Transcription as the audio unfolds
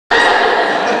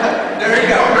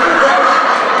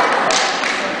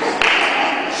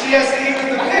she has to eat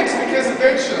with the pigs because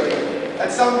eventually, at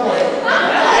some point,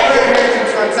 her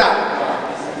inheritance runs out.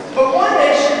 But one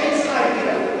day she gets an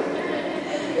idea.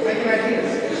 Making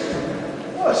ideas.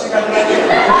 Oh, she got an idea.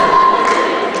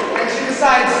 And she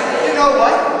decides, you know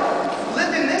what?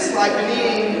 Living this life and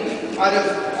eating out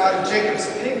of Jacob's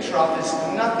pig trough is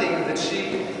nothing that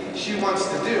she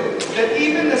wants to do. That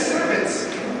even the servants,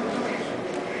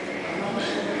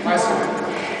 my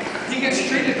servant, he gets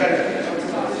treated better.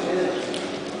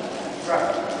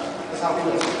 Right. That's how he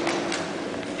lives.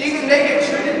 Even they get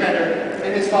treated better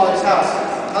in his father's house.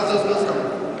 How's those bills coming?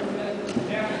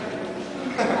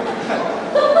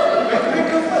 Make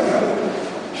good fun, bro.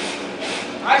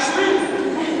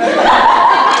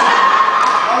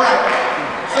 Alright.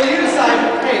 So you decide,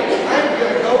 hey, I'm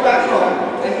going to go back home,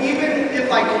 and even if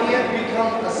I can't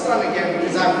become a son again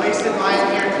because I've wasted my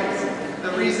inheritance,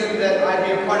 the reason that I'd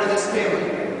be a part of this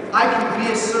family, I can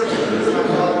be a servant because my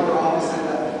father will always say that.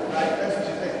 Right? That's what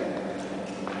you think.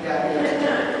 Yeah.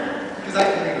 Because I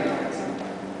can read it.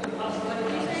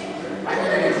 I can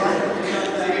read it.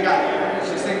 See, you got it.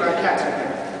 Just think about cats right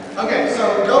there. Okay, so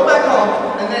go back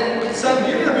home, and then, son,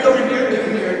 you're going to be over here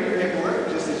doing your paperwork,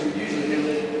 just as you usually do.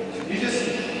 You just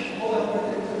hold up.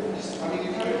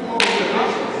 You kind of come over to the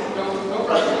house. Don't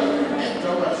rush it.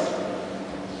 Don't rush it.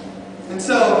 And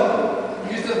so,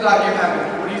 here's the thought you're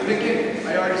having. What are you thinking? I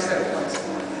already said it once.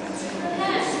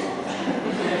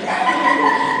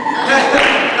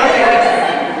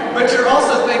 Okay, but you're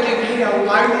also thinking, you know,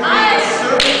 why would we be a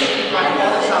servant in my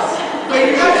father's house? Wait,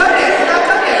 you're not done yet. You're not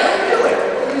done yet. What are you doing?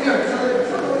 What are you doing? Tell me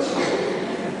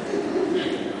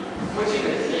what you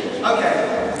did. Okay.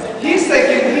 He's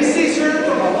thinking, he sees her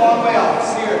from a long way off.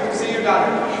 See your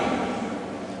daughter.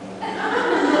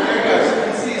 There he goes.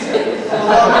 He sees her from a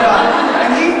long way off.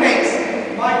 And he thinks,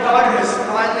 my daughter has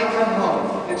finally come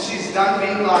home. And she's done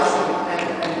being lost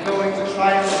and going to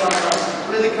try and live on her own.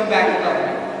 Really come back and love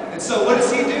me. And so what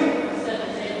does he do?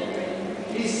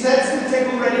 He sets the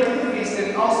table ready for the feast.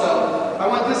 And also, I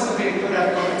want this to be a good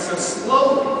moment. So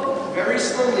slowly, very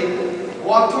slowly,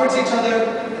 walk towards each other,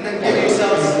 and then give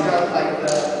yourselves like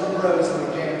the rose and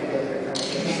the jam together.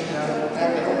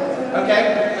 Okay?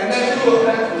 And then I'm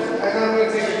going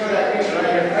to take a good action right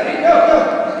here. Ready? Go!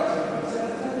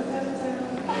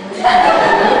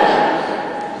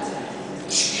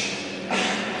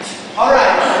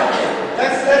 Alright.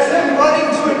 That's him running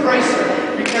to embrace her,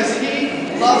 because he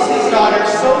loves his daughter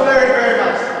so very, very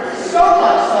much. So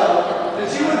much so that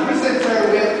you would present her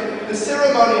with the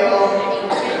ceremonial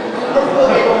purple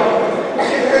apron,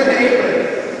 give her the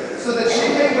apron, so that she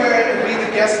may wear it and be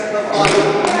the guest of honor.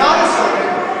 Not a servant,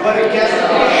 but a guest of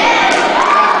honor.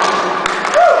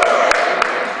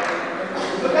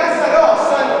 But that's not all,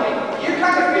 son. You're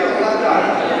kind of feeling left out.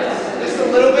 Just a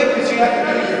little bit, because you have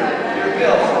to do your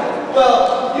bills.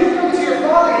 Well, you come to your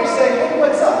father and you say, hey,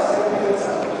 what's up? What's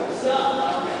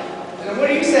up? And what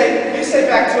do you say? You say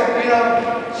back to him, you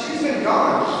know, she's been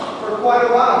gone for quite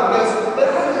a while. He goes, but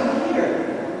I wasn't here.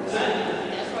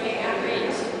 That's why you got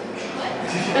rich. What?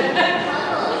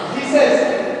 He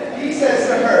says,